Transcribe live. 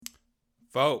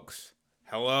Folks,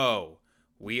 hello.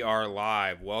 We are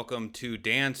live. Welcome to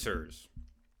Dancers.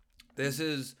 This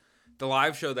is the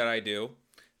live show that I do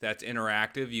that's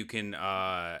interactive. You can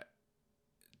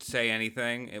say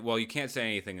anything. Well, you can't say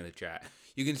anything in the chat.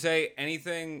 You can say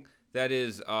anything that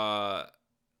is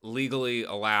legally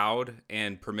allowed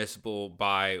and permissible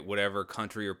by whatever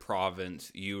country or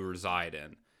province you reside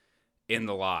in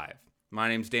the live. My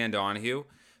name's Dan Donahue.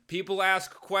 People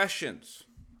ask questions.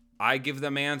 I give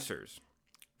them answers.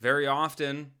 Very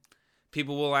often,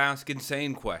 people will ask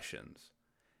insane questions.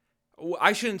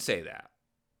 I shouldn't say that.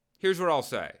 Here's what I'll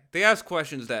say. They ask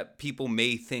questions that people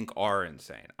may think are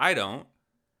insane. I don't.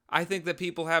 I think that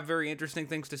people have very interesting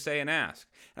things to say and ask.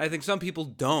 And I think some people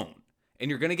don't. And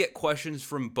you're going to get questions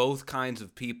from both kinds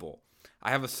of people.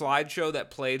 I have a slideshow that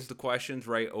plays the questions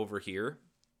right over here.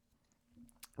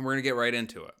 And we're going to get right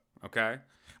into it. Okay?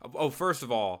 Oh, first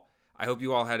of all, I hope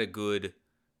you all had a good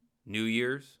New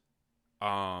Year's.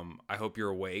 I hope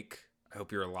you're awake. I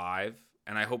hope you're alive.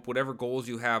 And I hope whatever goals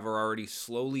you have are already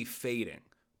slowly fading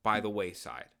by the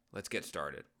wayside. Let's get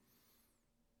started.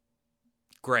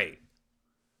 Great.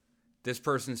 This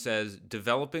person says,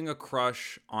 developing a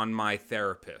crush on my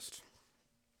therapist.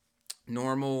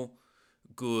 Normal,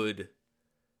 good,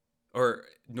 or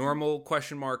normal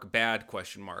question mark, bad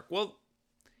question mark. Well,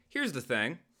 here's the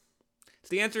thing.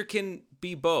 The answer can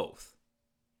be both.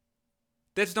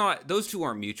 Those two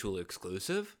aren't mutually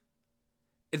exclusive.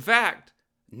 In fact,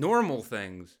 normal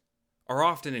things are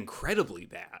often incredibly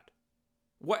bad.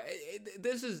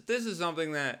 This is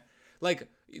something that, like,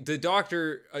 the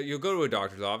doctor, you'll go to a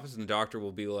doctor's office and the doctor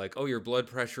will be like, oh, your blood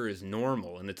pressure is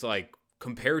normal. And it's like,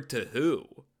 compared to who?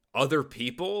 Other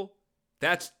people?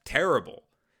 That's terrible.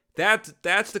 That's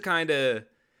the kind of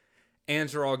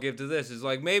answer I'll give to this. Is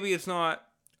like, maybe it's not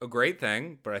a great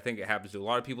thing, but I think it happens to a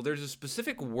lot of people. There's a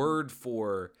specific word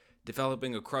for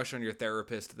developing a crush on your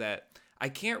therapist that I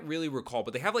can't really recall,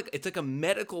 but they have it's like a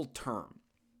medical term.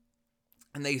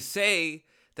 And they say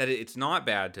that it's not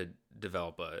bad to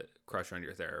develop a crush on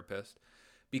your therapist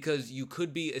because you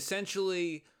could be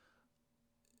essentially,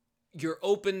 your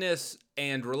openness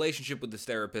and relationship with this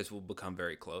therapist will become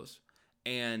very close.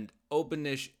 And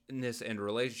openness and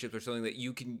relationships are something that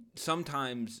you can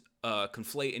sometimes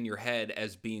conflate in your head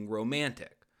as being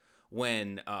romantic.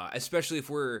 When, especially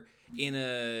if we're in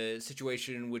a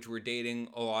situation in which we're dating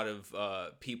a lot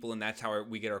of people and that's how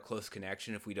we get our close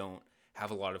connection. If we don't have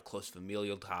a lot of close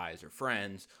familial ties or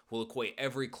friends, we'll equate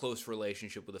every close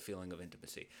relationship with a feeling of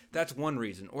intimacy. That's one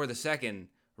reason. Or the second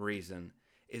reason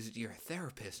is your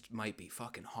therapist might be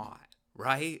fucking hot,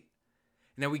 right?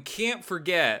 Now, we can't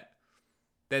forget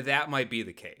that might be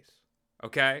the case,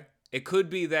 okay? It could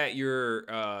be that you're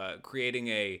creating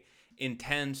a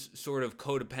intense sort of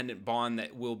codependent bond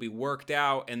that will be worked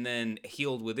out and then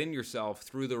healed within yourself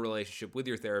through the relationship with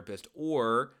your therapist,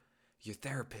 or your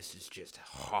therapist is just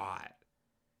hot.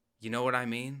 You know what I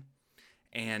mean?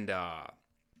 And I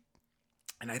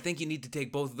think you need to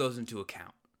take both of those into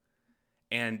account.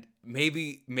 And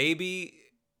maybe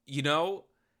you know,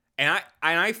 and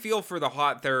I feel for the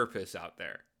hot therapists out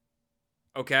there.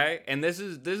 Okay, and this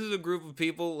is a group of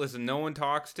people. Listen, no one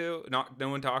talks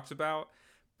about.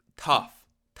 Tough.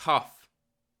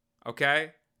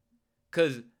 Okay,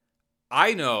 because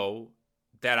I know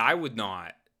that I would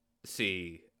not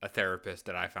see a therapist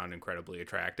that I found incredibly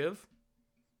attractive.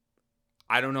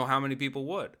 I don't know how many people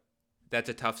would. That's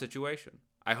a tough situation.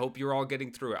 I hope you're all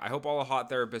getting through it. I hope all the hot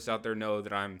therapists out there know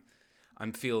that I'm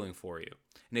feeling for you.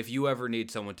 And if you ever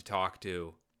need someone to talk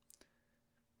to,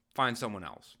 find someone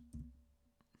else.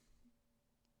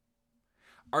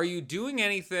 Are you doing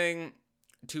anything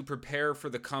to prepare for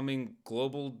the coming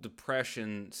global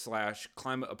depression /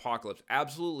 climate apocalypse?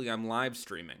 Absolutely, I'm live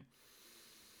streaming.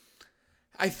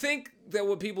 I think that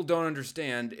what people don't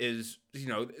understand is,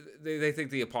 they think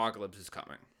the apocalypse is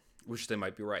coming, which they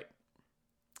might be right.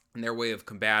 And their way of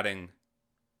combating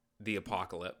the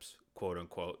apocalypse, quote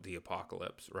unquote, the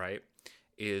apocalypse, right,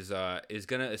 is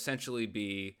going to essentially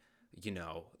be,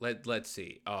 let's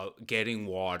see, getting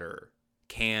water,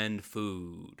 canned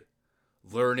food,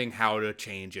 learning how to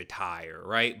change a tire,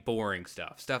 right? Boring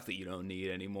stuff that you don't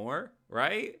need anymore,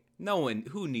 right? No one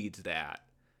who needs that.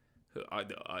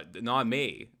 Not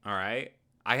me, all right?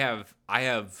 I have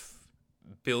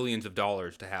billions of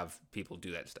dollars to have people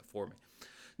do that stuff for me.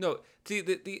 No, see,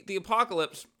 the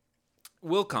apocalypse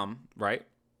will come, right?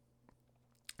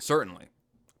 Certainly.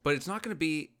 But it's not going to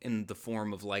be in the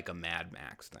form of like a Mad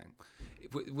Max thing.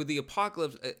 With the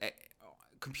apocalypse,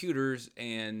 computers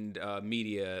and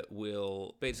media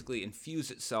will basically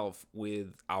infuse itself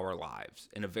with our lives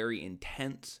in a very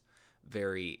intense,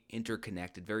 very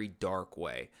interconnected, very dark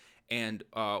way. And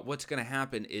what's going to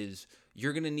happen is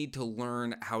you're going to need to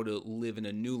learn how to live in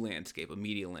a new landscape, a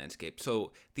media landscape.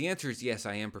 So the answer is yes,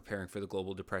 I am preparing for the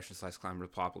global depression / climate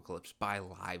apocalypse by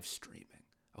live streaming.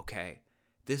 Okay?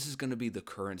 This is going to be the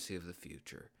currency of the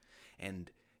future. And,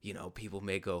 people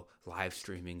may go, live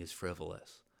streaming is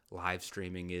frivolous. Live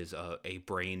streaming is a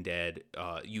brain dead,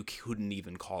 you couldn't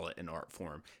even call it an art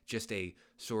form. Just a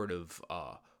sort of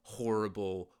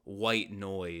horrible white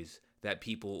noise that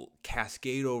people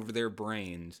cascade over their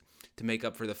brains to make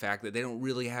up for the fact that they don't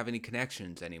really have any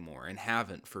connections anymore and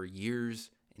haven't for years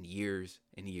and years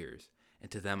and years. And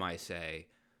to them I say,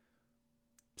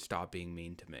 stop being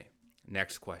mean to me.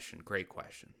 Next question. Great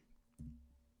question.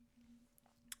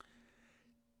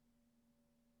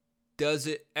 Does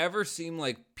it ever seem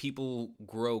like people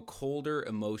grow colder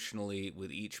emotionally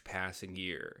with each passing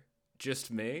year?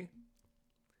 Just me?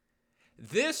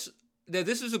 This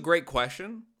is a great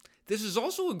question. This is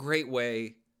also a great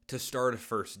way to start a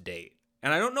first date.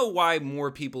 And I don't know why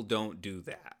more people don't do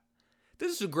that.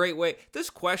 This is a great way.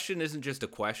 This question isn't just a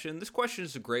question. This question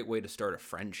is a great way to start a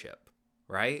friendship,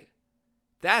 right?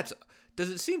 Does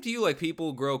it seem to you like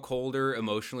people grow colder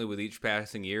emotionally with each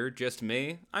passing year? Just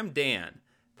me? I'm Dan.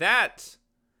 That's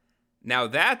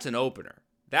an opener.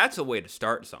 That's a way to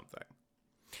start something.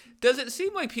 Does it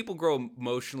seem like people grow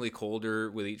emotionally colder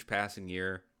with each passing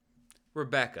year?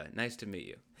 Rebecca, nice to meet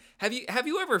you. Have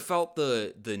you ever felt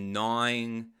the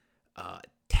gnawing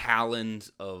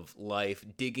talons of life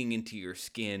digging into your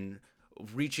skin,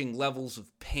 reaching levels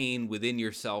of pain within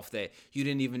yourself that you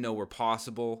didn't even know were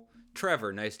possible?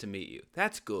 Trevor, nice to meet you.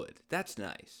 That's good. That's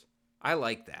nice. I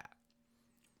like that.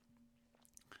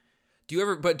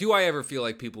 Do I ever feel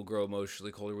like people grow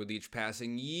emotionally colder with each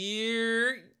passing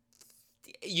year?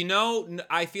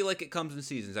 I feel like it comes in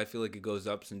seasons. I feel like it goes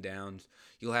ups and downs.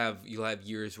 You'll have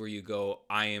years where you go,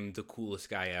 I am the coolest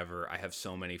guy ever. I have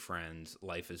so many friends.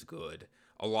 Life is good.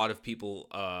 A lot of people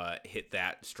hit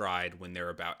that stride when they're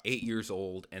about 8 years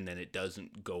old, and then it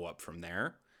doesn't go up from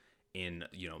there in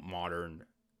modern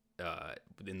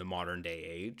in the modern day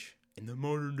age.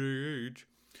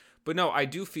 But no, I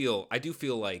do feel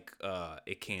like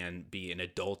it can be an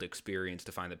adult experience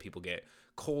to find that people get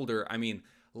colder. I mean,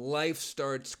 life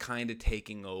starts kind of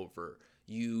taking over.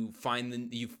 You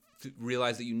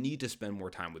realize that you need to spend more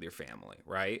time with your family,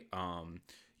 right?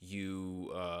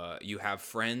 You have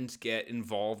friends get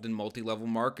involved in multi-level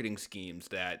marketing schemes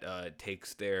that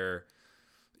takes their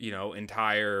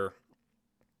entire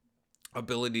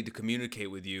ability to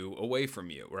communicate with you away from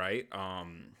you, right?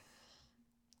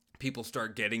 People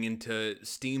start getting into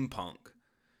steampunk.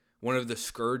 One of the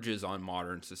scourges on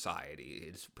modern society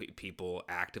is people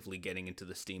actively getting into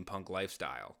the steampunk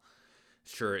lifestyle.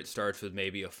 Sure, it starts with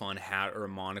maybe a fun hat or a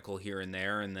monocle here and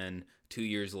there, and then 2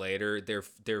 years later, they're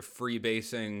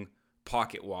freebasing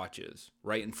pocket watches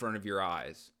right in front of your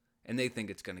eyes, and they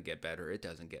think it's going to get better. It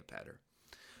doesn't get better.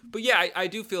 But yeah, I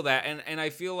do feel that, and I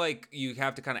feel like you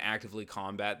have to kind of actively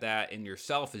combat that in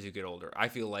yourself as you get older. I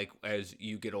feel like as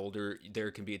you get older, there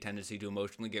can be a tendency to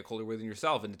emotionally get colder within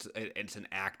yourself, and it's an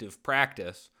active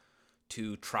practice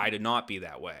to try to not be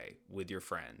that way with your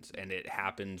friends. And it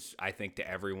happens, I think, to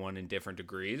everyone in different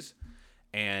degrees,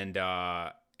 and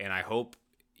I hope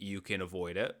you can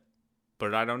avoid it,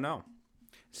 but I don't know.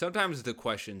 Sometimes the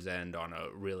questions end on a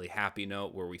really happy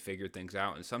note where we figure things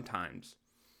out, and sometimes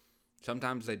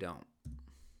they don't.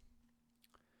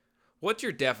 What's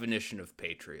your definition of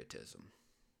patriotism?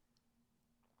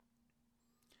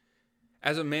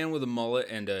 As a man with a mullet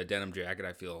and a denim jacket,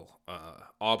 I feel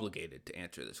obligated to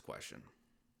answer this question.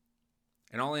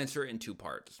 And I'll answer it in two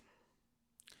parts.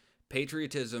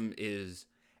 Patriotism is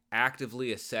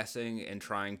actively assessing and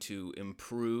trying to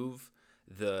improve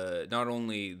not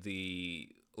only the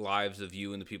lives of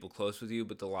you and the people close with you,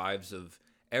 but the lives of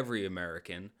every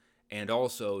American, and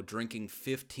also drinking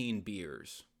 15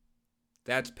 beers.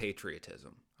 That's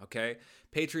patriotism, okay?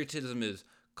 Patriotism is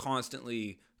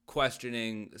constantly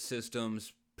questioning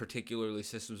systems, particularly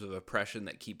systems of oppression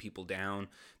that keep people down,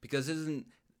 because it isn't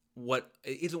what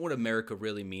America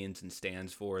really means and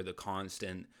stands for, the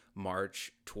constant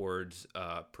march towards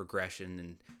progression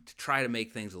and to try to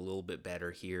make things a little bit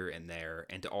better here and there,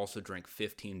 and to also drink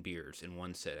 15 beers in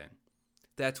one sitting.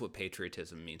 That's what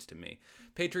patriotism means to me.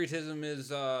 Patriotism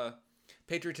is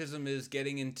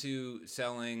getting into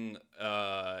selling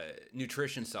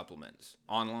nutrition supplements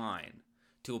online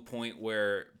to a point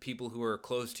where people who are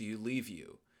close to you leave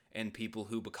you, and people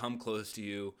who become close to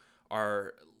you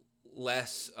are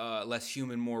less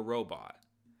human, more robot.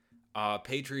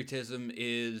 Patriotism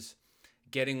is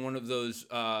getting one of those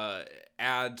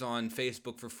ads on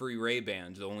Facebook for free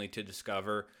Ray-Bans, only to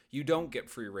discover you don't get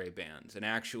free Ray-Bans, and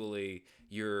actually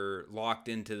you're locked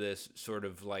into this sort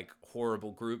of like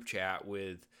horrible group chat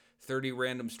with 30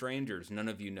 random strangers none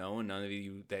of you know and none of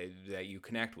you that you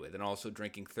connect with, and also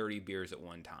drinking 30 beers at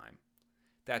one time.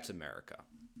 That's America.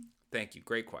 Thank you.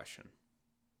 Great question.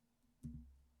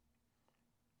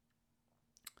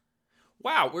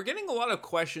 Wow, we're getting a lot of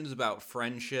questions about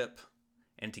friendship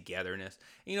and togetherness.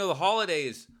 You know, the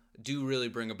holidays do really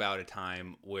bring about a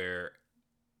time where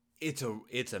it's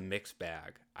a mixed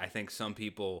bag. I think some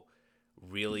people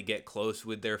really get close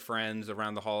with their friends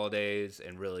around the holidays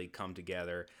and really come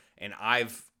together. And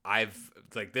I've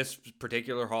like this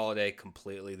particular holiday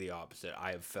completely the opposite.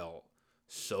 I have felt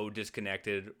so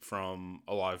disconnected from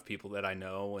a lot of people that I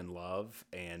know and love,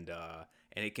 and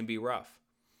it can be rough.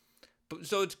 But,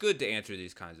 so it's good to answer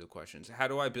these kinds of questions. How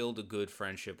do I build a good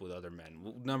friendship with other men?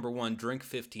 Well, number one, drink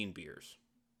 15 beers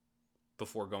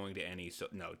before going to any. So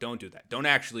no, don't do that. Don't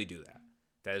actually do that.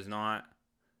 That is not.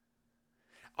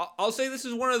 I'll say this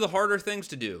is one of the harder things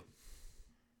to do.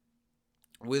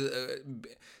 With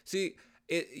see,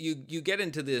 you get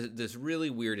into this really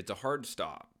weird. It's a hard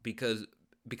stop because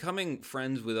becoming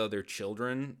friends with other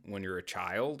children when you're a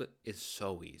child is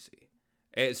so easy,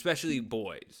 especially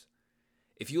boys.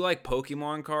 If you like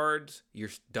Pokemon cards, you're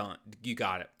done. You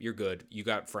got it. You're good. You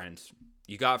got friends.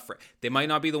 You got friends. They might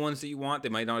not be the ones that you want. They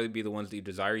might not be the ones that you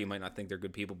desire. You might not think they're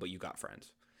good people, but you got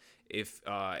friends. If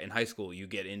in high school you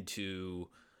get into,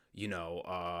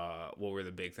 what were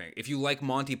the big things? If you like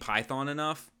Monty Python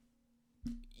enough,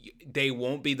 they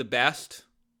won't be the best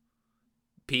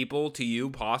people to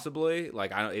you, possibly.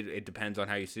 Like it depends on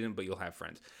how you see them, but you'll have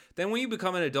friends. Then when you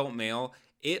become an adult male,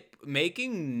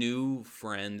 making new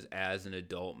friends as an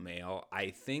adult male,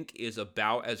 I think, is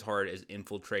about as hard as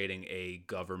infiltrating a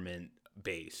government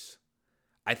base.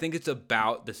 I think it's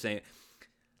about the same.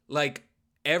 Like,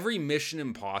 every Mission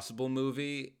Impossible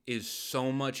movie is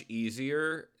so much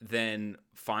easier than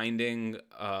finding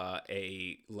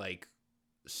a like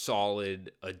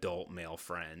solid adult male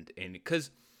friend, and because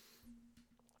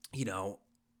men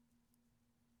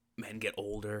get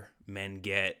older, men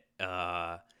get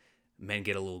a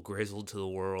little grizzled to the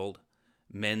world.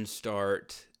 Men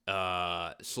start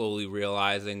slowly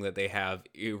realizing that they have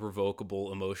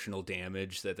irrevocable emotional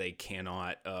damage that they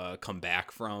cannot come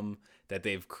back from, that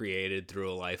they've created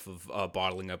through a life of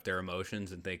bottling up their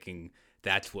emotions and thinking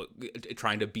that's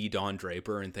trying to be Don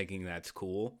Draper and thinking that's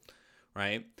cool,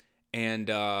 right? And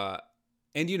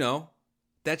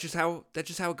that's just how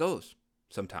it goes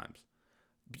sometimes.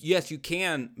 Yes, you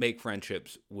can make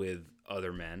friendships with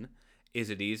other men. Is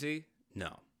it easy?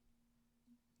 No.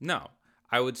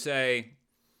 I would say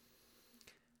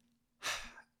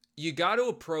you got to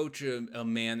approach a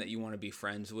man that you want to be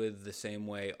friends with the same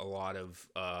way a lot of,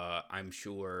 I'm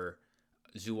sure,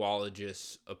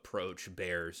 zoologists approach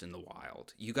bears in the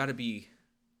wild. You got to be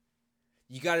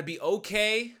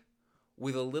okay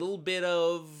with a little bit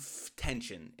of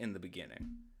tension in the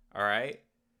beginning. All right?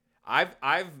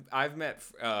 I've met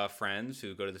friends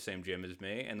who go to the same gym as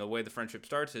me, and the way the friendship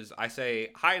starts is I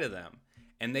say hi to them,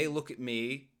 and they look at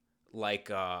me like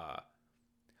I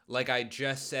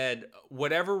just said,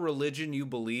 whatever religion you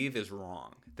believe is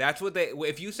wrong. That's what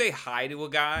if you say hi to a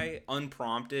guy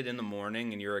unprompted in the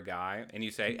morning and you're a guy and you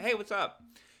say, hey, what's up?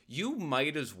 You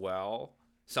might as well,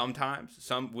 sometimes,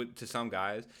 to some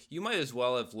guys, you might as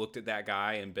well have looked at that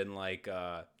guy and been like,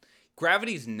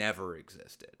 gravity's never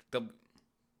existed.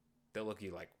 They'll look at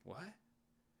you like, what?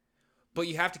 But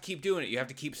you have to keep doing it. You have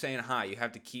to keep saying hi. You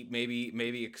have to keep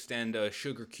maybe extend a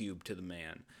sugar cube to the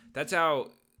man. That's how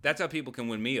people can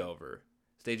win me over.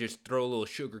 They just throw a little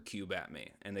sugar cube at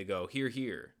me and they go, here,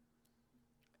 here.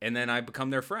 And then I become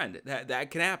their friend.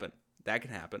 That can happen. That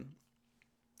can happen.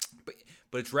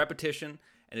 But it's repetition,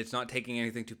 and it's not taking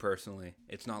anything too personally.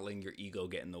 It's not letting your ego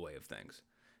get in the way of things.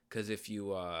 Because if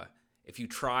you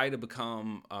try to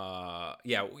become,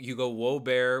 you go whoa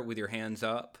bear with your hands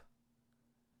up,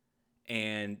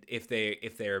 and if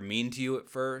they're mean to you at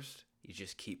first, you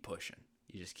just keep pushing.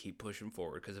 You just keep pushing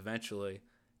forward, because eventually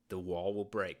the wall will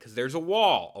break. Because there's a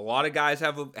wall. A lot of guys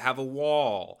have a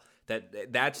wall.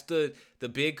 That's the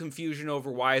big confusion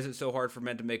over why is it so hard for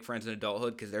men to make friends in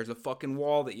adulthood, because there's a fucking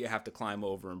wall that you have to climb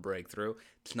over and break through.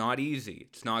 It's not easy.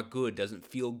 It's not good. It doesn't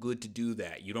feel good to do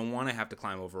that. You don't want to have to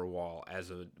climb over a wall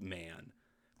as a man,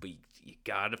 but you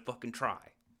gotta fucking try.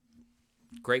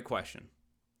 Great question.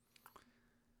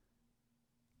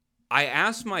 I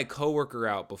asked my coworker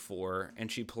out before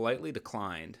and she politely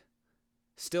declined.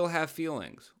 Still have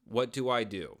feelings. What do I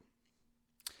do?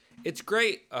 It's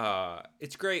great.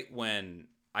 It's great when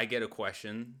I get a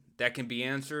question that can be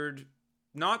answered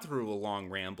not through a long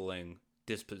rambling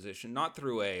disposition, not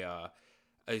through a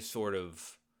sort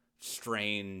of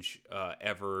strange,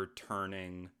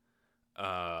 ever-turning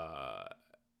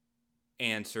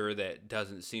answer that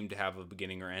doesn't seem to have a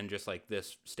beginning or end, just like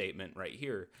this statement right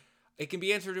here. It can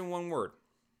be answered in one word.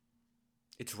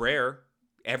 It's rare.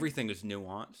 Everything is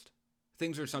nuanced.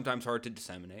 Things are sometimes hard to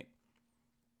disseminate.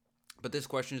 But this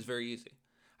question is very easy.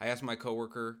 I asked my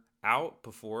coworker out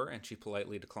before, and she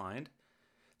politely declined.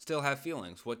 Still have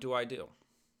feelings. What do I do?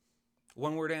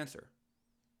 One word answer.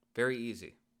 Very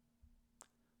easy.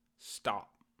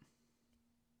 Stop.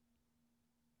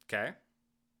 Okay?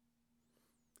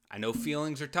 I know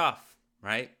feelings are tough,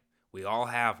 right? We all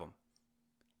have them.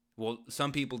 Well,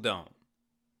 some people don't.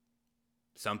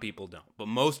 Some people don't. But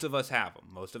most of us have them.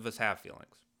 Most of us have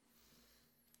feelings.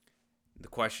 The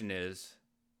question is,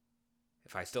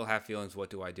 if I still have feelings, what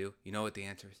do I do? You know what the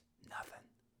answer is? Nothing.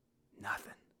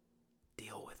 Nothing.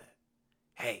 Deal with it.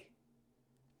 Hey,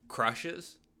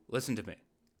 crushes, listen to me.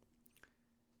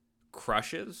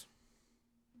 Crushes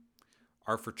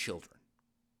are for children.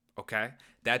 Okay?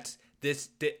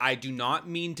 I do not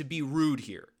mean to be rude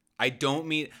here.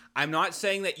 I'm not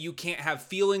saying that you can't have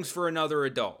feelings for another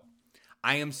adult.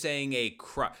 I am saying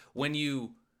when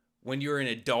you're an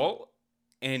adult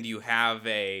and you have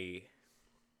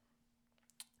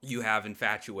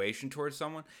infatuation towards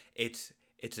someone, it's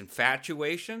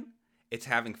infatuation, it's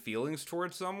having feelings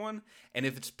towards someone, and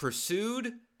if it's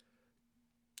pursued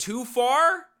too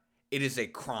far, it is a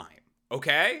crime,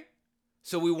 okay?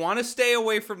 So we want to stay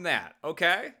away from that,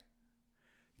 okay?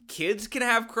 Kids can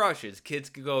have crushes. Kids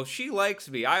can go, she likes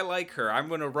me, I like her, I'm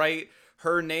going to write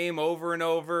her name over and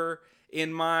over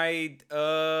in my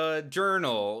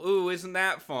journal. Ooh, isn't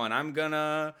that fun?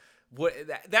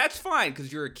 That's fine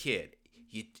because you're a kid.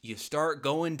 You start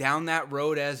going down that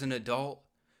road as an adult,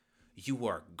 you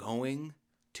are going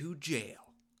to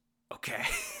jail. Okay?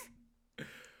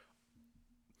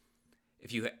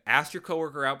 If you asked your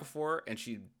coworker out before and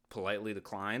she politely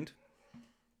declined,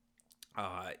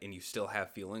 and you still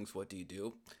have feelings, what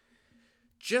do?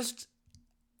 Just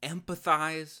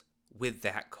empathize with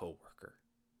that coworker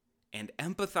and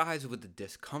empathize with the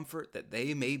discomfort that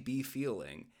they may be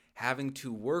feeling having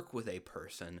to work with a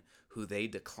person who they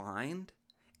declined,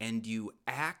 and you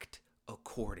act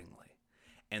accordingly.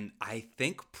 And I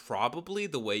think probably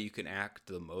the way you can act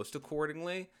the most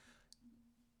accordingly,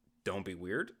 don't be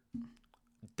weird.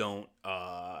 Don't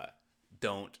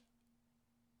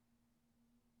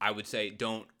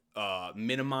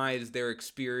minimize their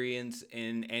experience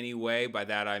in any way. By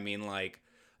that I mean, like,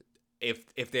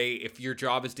 if your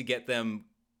job is to get them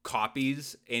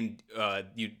copies and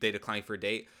they decline for a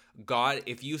date, God,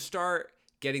 if you start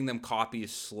getting them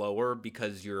copies slower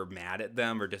because you're mad at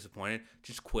them or disappointed,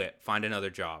 just quit. Find another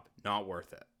job. Not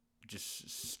worth it. Just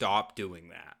stop doing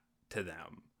that to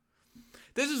them.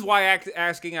 This is why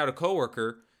asking out a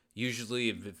coworker usually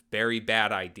a very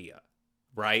bad idea,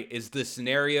 right? Is the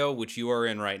scenario which you are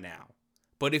in right now.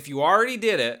 But if you already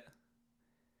did it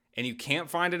and you can't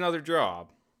find another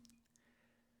job,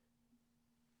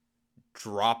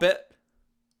 drop it.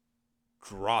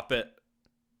 Drop it.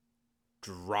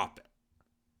 Drop it.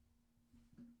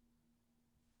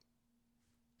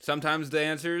 Sometimes the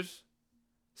answers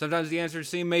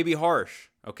seem maybe harsh,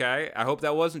 okay? I hope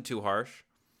that wasn't too harsh.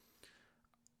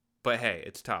 But hey,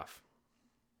 it's tough.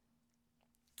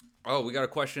 Oh, we got a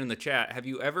question in the chat. Have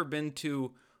you ever been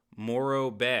to Morro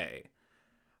Bay?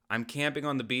 I'm camping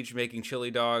on the beach making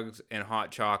chili dogs and hot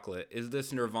chocolate. Is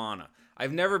this nirvana?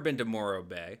 I've never been to Morro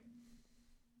Bay.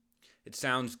 It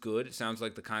sounds good. It sounds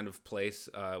like the kind of place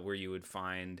where you would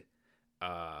find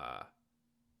a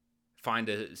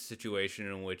situation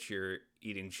in which you're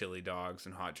eating chili dogs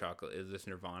and hot chocolate. Is this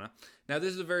nirvana? Now,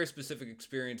 this is a very specific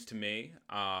experience to me.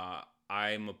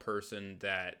 I'm a person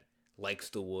that likes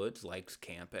the woods, likes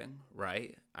camping,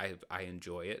 right? I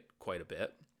enjoy it quite a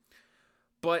bit.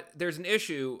 But there's an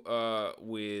issue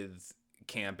with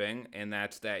camping, and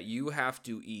that's that you have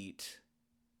to eat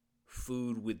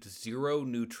food with zero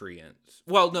nutrients.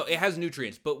 Well, no, it has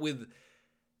nutrients, but with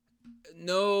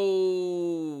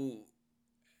no...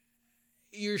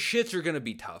 Your shits are going to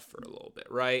be tough for a little bit,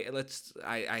 right?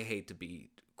 I hate to be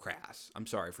crass. I'm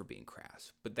sorry for being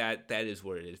crass, but that is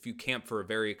what it is. If you camp for a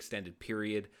very extended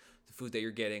period, the food that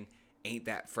you're getting ain't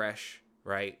that fresh,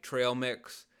 right? Trail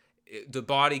mix, the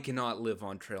body cannot live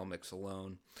on trail mix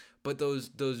alone. But those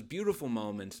beautiful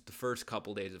moments, the first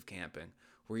couple days of camping,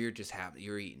 where you're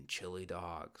eating chili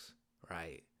dogs,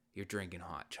 right? You're drinking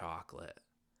hot chocolate.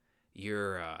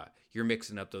 You're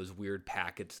mixing up those weird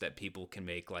packets that people can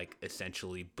make, like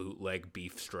essentially bootleg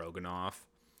beef stroganoff.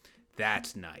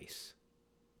 That's nice.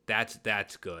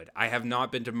 That's good. I have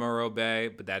not been to Morro Bay,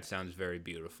 but that sounds very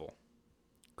beautiful.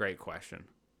 Great question.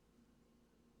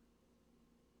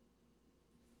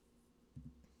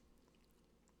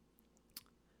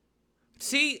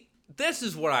 See, this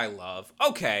is what I love.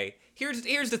 Okay, here's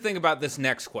the thing about this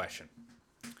next question.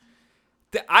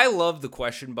 I love the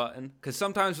question button because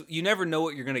sometimes you never know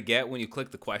what you're going to get when you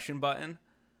click the question button.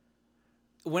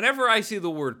 Whenever I see the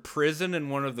word prison in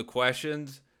one of the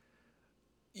questions,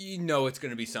 you know it's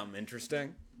going to be something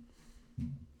interesting.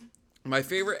 My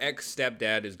favorite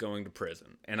ex-stepdad is going to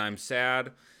prison, and I'm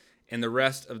sad, and the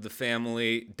rest of the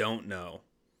family don't know.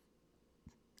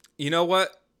 You know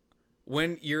what?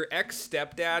 When your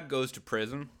ex-stepdad goes to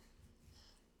prison,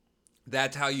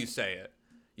 that's how you say it.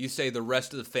 You say the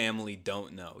rest of the family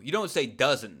don't know. You don't say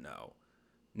doesn't know.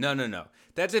 No.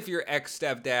 That's if your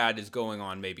ex-stepdad is going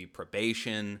on maybe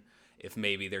probation, if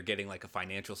maybe they're getting like a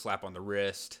financial slap on the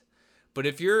wrist. But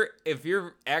if your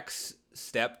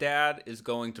ex-stepdad is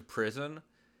going to prison,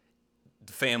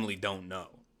 the family don't know.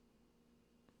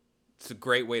 It's a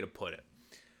great way to put it.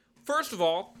 First of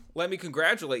all, let me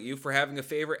congratulate you for having a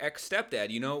favorite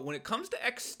ex-stepdad. You know, when it comes to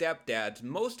ex-stepdads,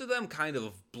 most of them kind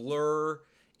of blur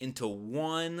into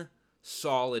one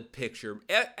solid picture.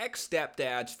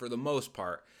 Ex-stepdads, for the most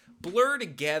part, blur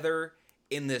together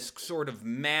in this sort of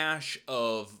mash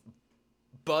of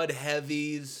bud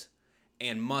heavies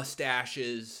and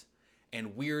mustaches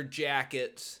and weird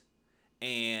jackets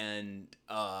and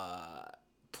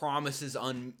promises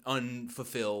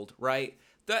unfulfilled, right?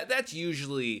 That's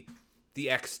usually the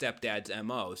ex-stepdad's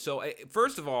MO. So,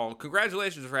 first of all,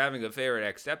 congratulations for having a favorite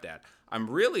ex-stepdad. I'm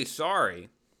really sorry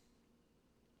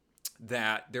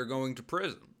that they're going to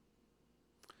prison.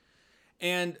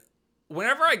 And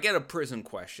whenever I get a prison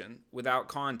question without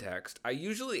context, I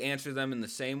usually answer them in the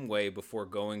same way before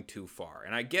going too far.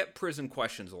 And I get prison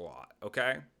questions a lot,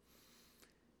 okay?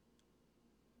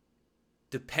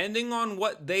 Depending on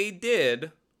what they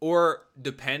did, or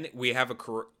we have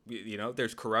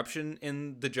there's corruption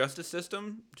in the justice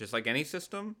system, just like any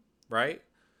system, right?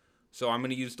 So I'm going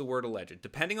to use the word alleged.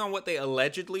 Depending on what they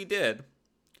allegedly did,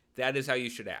 that is how you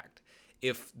should act.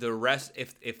 If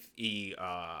he,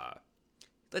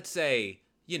 let's say,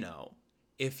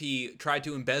 if he tried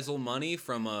to embezzle money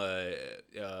from a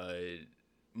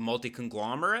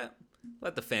multi-conglomerate,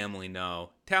 let the family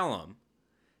know. Tell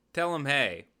him,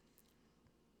 hey,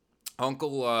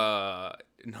 Uncle,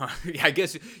 no, I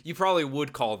guess you probably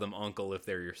would call them uncle if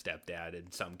they're your stepdad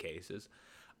in some cases.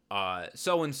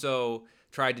 So-and-so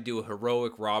tried to do a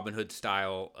heroic Robin Hood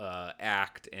style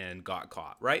act and got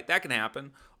caught, right? That can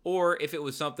happen. Or if it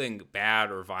was something bad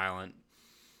or violent,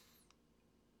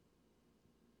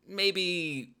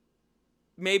 maybe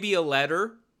a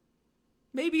letter.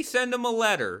 Maybe send them a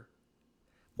letter.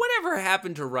 Whatever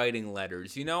happened to writing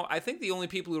letters? I think the only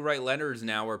people who write letters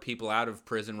now are people out of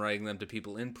prison writing them to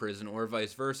people in prison or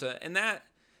vice versa. And that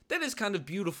is kind of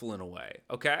beautiful in a way,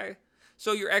 okay?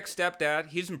 So your ex-stepdad,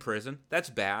 he's in prison. That's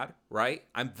bad, right?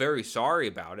 I'm very sorry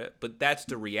about it, but that's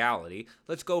the reality.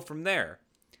 Let's go from there.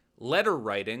 Letter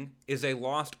writing is a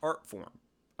lost art form,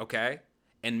 okay?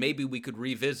 And maybe we could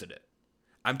revisit it.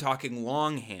 I'm talking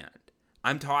longhand.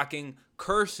 I'm talking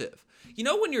cursive.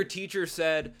 When your teacher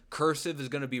said cursive is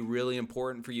going to be really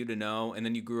important for you to know, and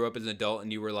then you grew up as an adult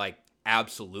and you were like,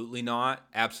 absolutely not.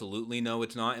 Absolutely no,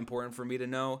 it's not important for me to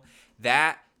know.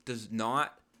 That does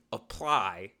not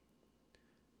apply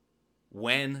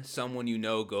when someone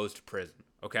goes to prison,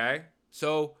 okay?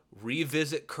 So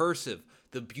revisit cursive,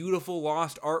 the beautiful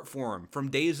lost art form from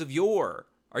days of yore.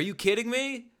 Are you kidding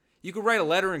me? You could write a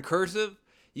letter in cursive.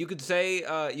 You could say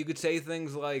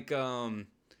things like,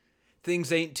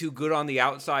 things ain't too good on the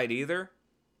outside either.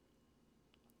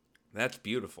 That's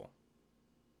beautiful.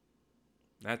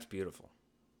 That's beautiful.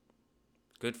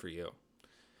 Good for you.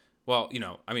 Well,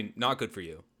 not good for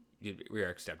you. Your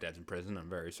ex-stepdad's in prison. I'm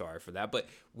very sorry for that. But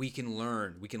we can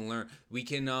learn. We can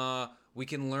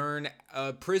learn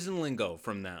prison lingo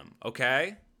from them.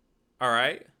 Okay? All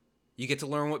right? You get to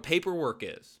learn what paperwork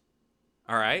is.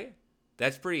 All right?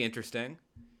 That's pretty interesting.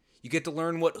 You get to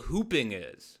learn what hooping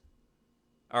is.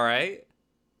 All right?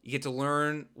 You get to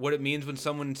learn what it means when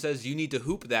someone says you need to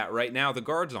hoop that right now. The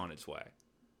guard's on its way.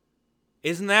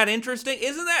 Isn't that interesting?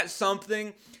 Isn't that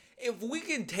something? If we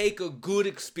can take a good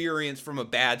experience from a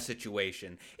bad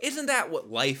situation, isn't that what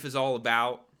life is all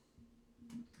about?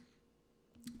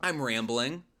 I'm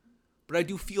rambling, but I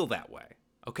do feel that way,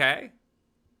 okay?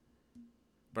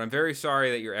 But I'm very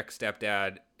sorry that your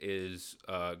ex-stepdad is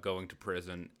going to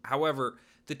prison. However,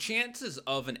 the chances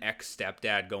of an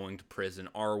ex-stepdad going to prison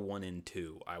are 1 in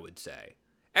 2, I would say.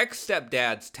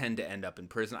 Ex-stepdads tend to end up in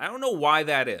prison. I don't know why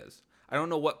that is. I don't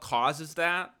know what causes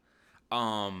that.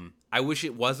 I wish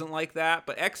it wasn't like that,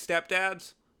 but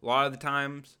ex-stepdads, a lot of the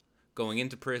times, going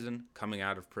into prison, coming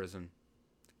out of prison.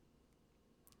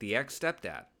 The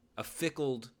ex-stepdad, a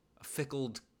fickled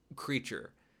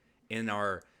creature in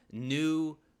our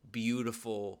new,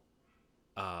 beautiful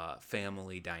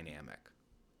family dynamic.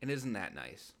 And isn't that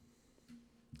nice?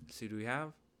 Let's see, do we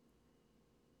have?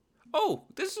 Oh,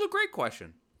 this is a great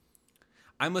question.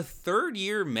 I'm a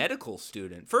third-year medical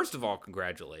student. First of all,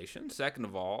 congratulations. Second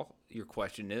of all, your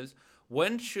question is,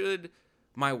 when should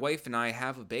my wife and I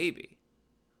have a baby?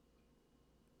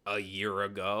 A year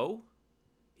ago?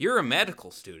 You're a medical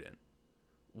student.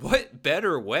 What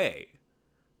better way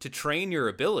to train your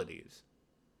abilities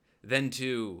than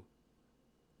to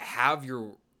have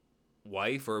your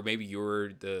wife, or maybe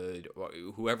you're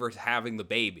whoever's having the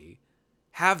baby,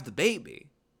 have the baby,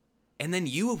 and then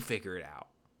you figure it out.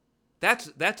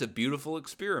 That's a beautiful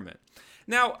experiment.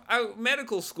 Now,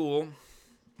 medical school,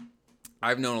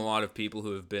 I've known a lot of people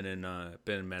who have been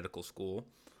in medical school,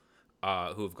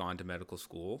 who have gone to medical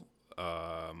school,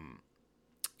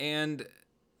 and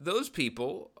those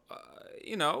people,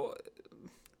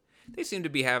 they seem to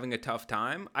be having a tough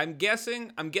time. I'm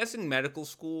guessing medical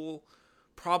school,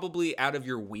 probably out of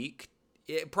your week,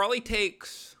 it probably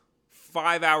takes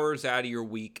 5 hours out of your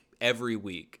week every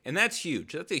week. And that's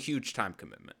huge. That's a huge time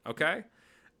commitment, okay?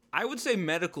 I would say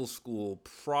medical school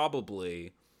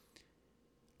probably,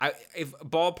 if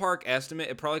ballpark estimate,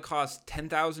 it probably costs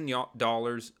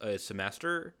 $10,000 a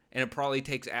semester, and it probably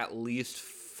takes at least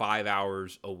 5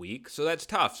 hours a week. So that's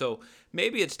tough. So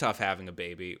maybe it's tough having a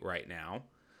baby right now.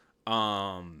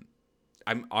 I'm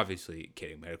obviously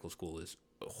kidding. Medical school is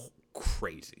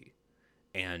crazy.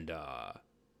 And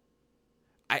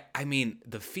I mean,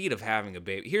 the feat of having a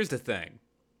baby. Here's the thing.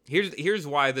 Here's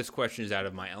why this question is out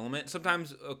of my element.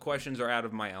 Sometimes questions are out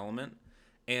of my element,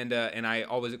 and I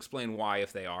always explain why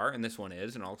if they are, and this one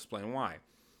is, and I'll explain why.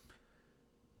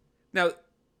 Now,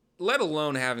 let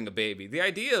alone having a baby, the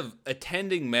idea of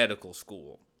attending medical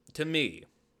school, to me,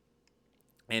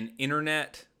 an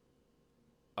internet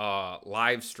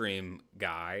live stream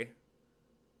guy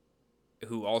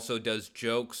who also does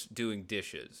jokes doing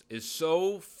dishes, is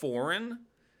so foreign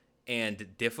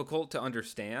and difficult to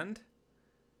understand.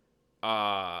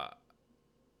 I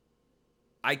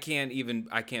can't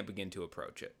begin to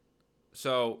approach it.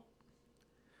 So,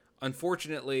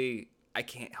 unfortunately, I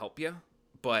can't help you,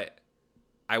 but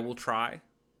I will try.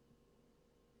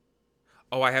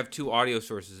 Oh, I have 2 audio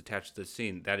sources attached to the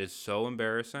scene. That is so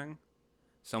embarrassing.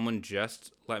 Someone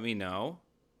just let me know.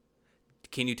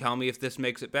 Can you tell me if this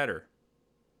makes it better?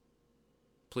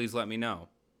 Please let me know.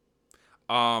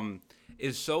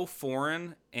 Is so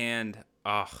foreign, and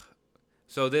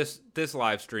so this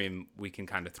live stream we can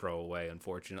kind of throw away,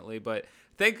 unfortunately. But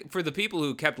for the people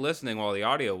who kept listening while the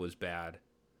audio was bad,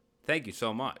 thank you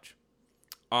so much.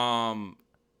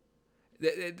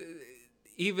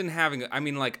 Even having, I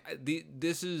mean, like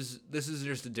this is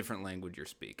just a different language you're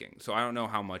speaking. So I don't know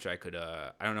how much I could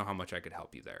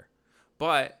help you there.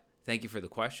 But thank you for the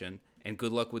question, and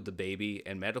good luck with the baby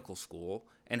and medical school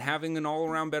and having an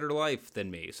all-around better life than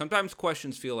me. Sometimes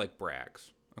questions feel like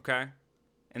brags, okay?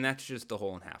 And that's just the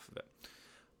whole and half of it.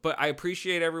 But I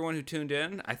appreciate everyone who tuned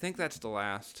in. I think that's the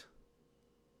last.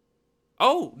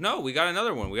 Oh, no, we got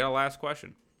another one. We got a last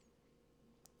question.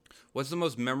 What's the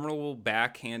most memorable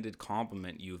backhanded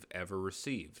compliment you've ever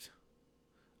received?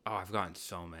 Oh, I've gotten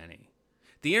so many.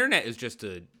 The internet is just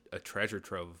a treasure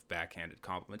trove of backhanded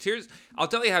compliments. I'll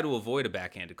tell you how to avoid a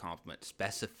backhanded compliment.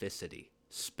 Specificity,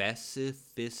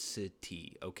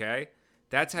 okay?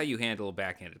 That's how you handle a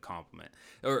backhanded compliment,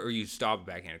 or you stop a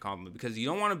backhanded compliment, because you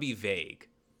don't want to be vague.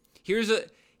 Here's a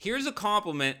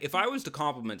compliment. If I was to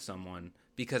compliment someone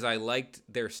because I liked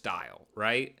their style,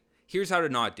 right? Here's how to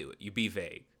not do it. You be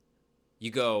vague. You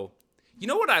go, you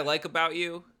know what I like about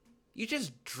you? You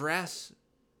just dress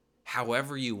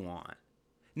however you want.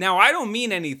 Now, I don't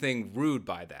mean anything rude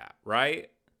by that,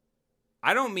 right?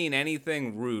 I don't mean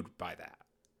anything rude by that.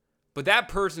 But that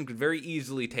person could very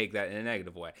easily take that in a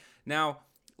negative way. Now,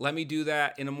 let me do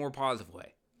that in a more positive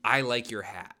way. I like your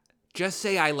hat. Just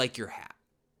say I like your hat.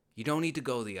 You don't need to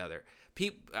go the other.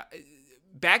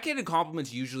 Backhanded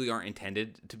compliments usually aren't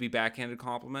intended to be backhanded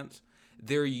compliments.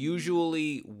 They're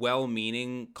usually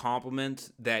well-meaning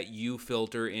compliments that you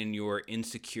filter in your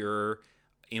insecure,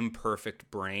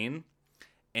 imperfect brain.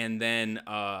 And then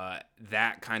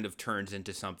that kind of turns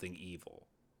into something evil,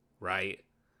 right?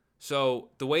 So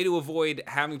the way to avoid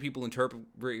having people interpret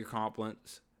your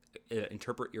compliments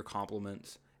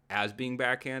as being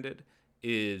backhanded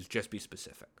is just be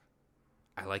specific.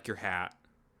 I like your hat.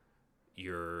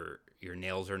 Your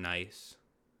nails are nice.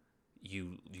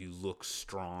 You look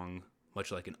strong,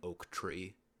 much like an oak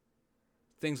tree.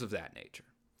 Things of that nature.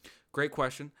 Great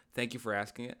question. Thank you for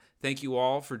asking it. Thank you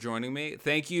all for joining me.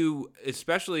 Thank you,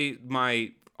 especially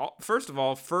my, first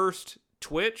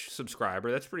Twitch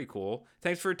subscriber. That's pretty cool.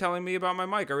 Thanks for telling me about my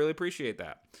mic. I really appreciate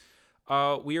that.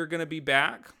 We are going to be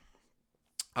back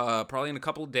probably in a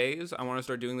couple of days. I want to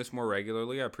start doing this more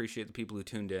regularly. I appreciate the people who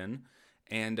tuned in.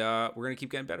 And we're going to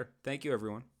keep getting better. Thank you,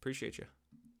 everyone. Appreciate you.